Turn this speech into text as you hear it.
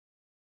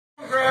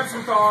grab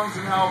some tongs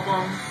and help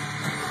him.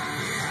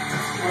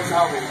 What's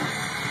helping?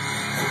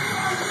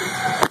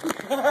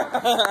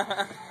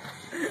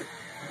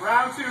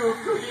 Round 2 of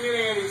cooking at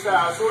Andy's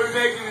house. What are we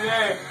making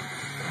today?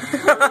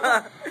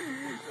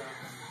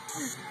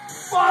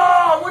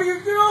 Oh, what are you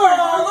doing?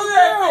 Oh, look at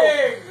that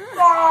thing!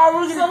 Oh,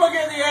 look at someone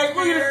getting the egg.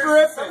 Look at it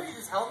dripping. Somebody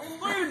just help me?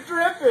 Look at it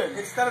dripping.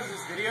 Instead of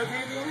just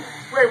videotaping?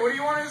 Wait, what do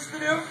you want us to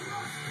do?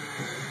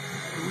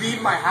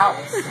 Leave my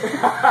house.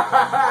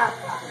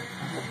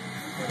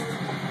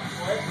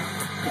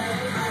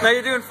 No,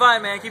 you're doing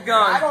fine, man. Keep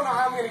going. I don't know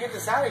how I'm going to get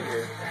this out of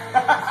here.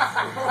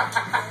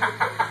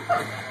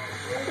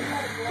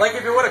 Like,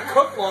 if it would have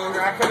cooked longer,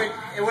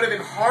 it would have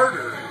been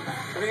harder.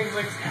 Everything's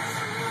like...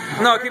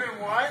 No, keep...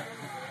 What?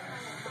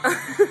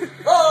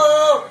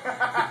 Oh!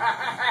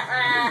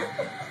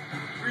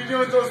 What are you doing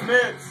with those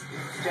mitts?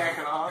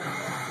 Jacking off.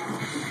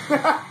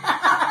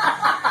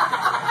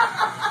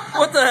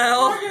 What the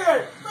hell? Look at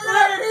it! Look at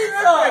that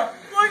pizza!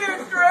 Look at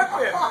it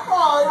dripping!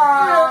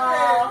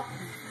 Oh,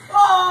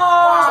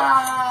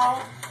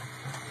 Oh!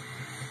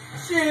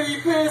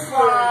 shitty piss.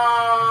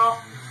 Wow!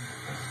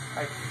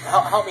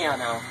 Help me out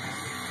now.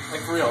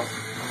 Like, for real.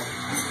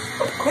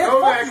 Man, Go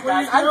fuck back, you what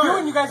are guys. you I'm doing?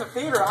 doing you guys a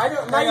favor. I'm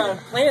not even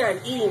planning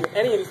on eating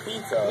any of this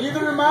pizza.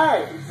 Neither am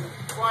I.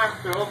 That's why I'm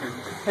filming.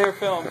 Here,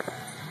 film.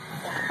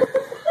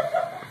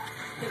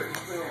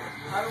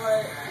 How do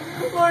I...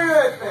 Look at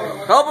that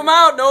thing. Help him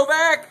out,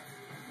 Novak.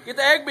 Get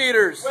the egg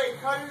beaters.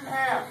 Wait, cut it in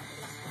half.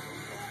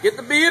 Get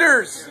the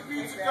beaters. Get the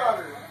pizza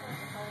cutter.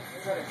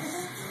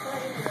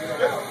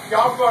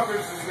 Y'all fuckers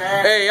is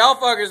ass. Hey, y'all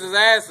fuckers is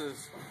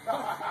asses.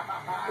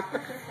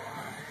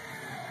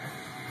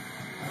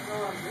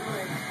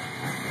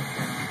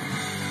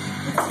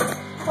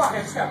 Fuck,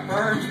 I just got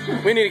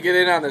burned. We need to get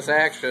in on this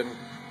action.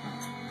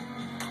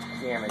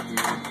 Damn it, dude.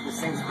 This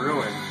thing's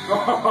ruined.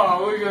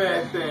 Oh, look at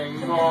that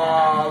thing.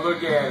 Oh,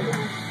 look at it.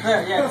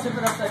 There, yeah, tip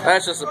it upside down.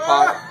 That's just a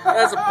pile.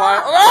 That's a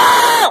pile.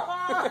 Oh!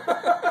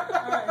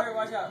 Alright, here,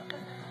 watch out.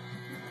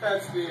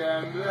 That's the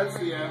end. That's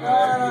the end.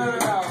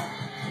 No.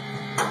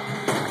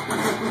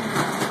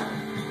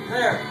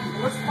 There,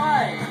 it was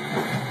fine.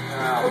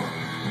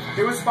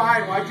 It was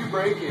fine. Why'd you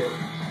break it?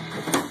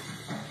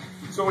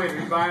 So wait, are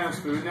you buying us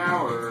food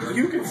now, or?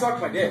 You can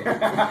suck my dick.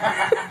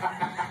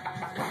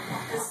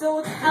 It's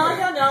still, I like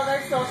how now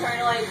they're still trying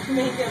to like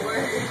make it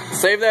work.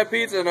 Save that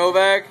pizza,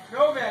 Novak.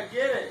 No, man,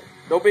 get it.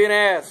 Don't be an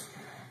ass.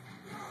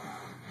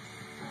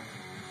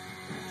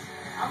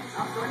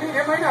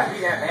 It might not be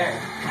that bad.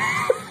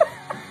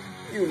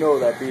 You know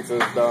that pizza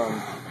is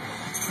done.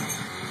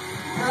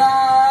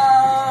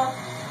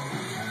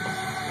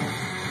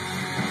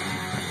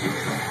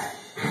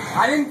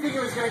 I didn't think it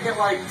was gonna get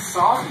like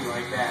soggy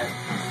like that.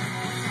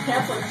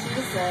 That's what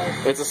she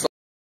said. It's a.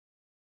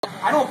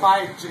 I don't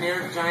buy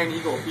generic Giant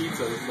Eagle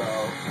pizzas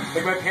though.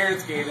 Like my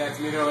parents gave that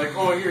to me. They're like,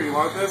 "Oh, here, you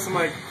want this?" I'm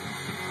like,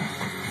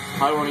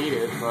 I won't eat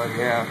it, but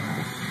yeah.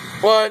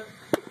 What?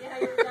 Yeah,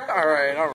 you're All right.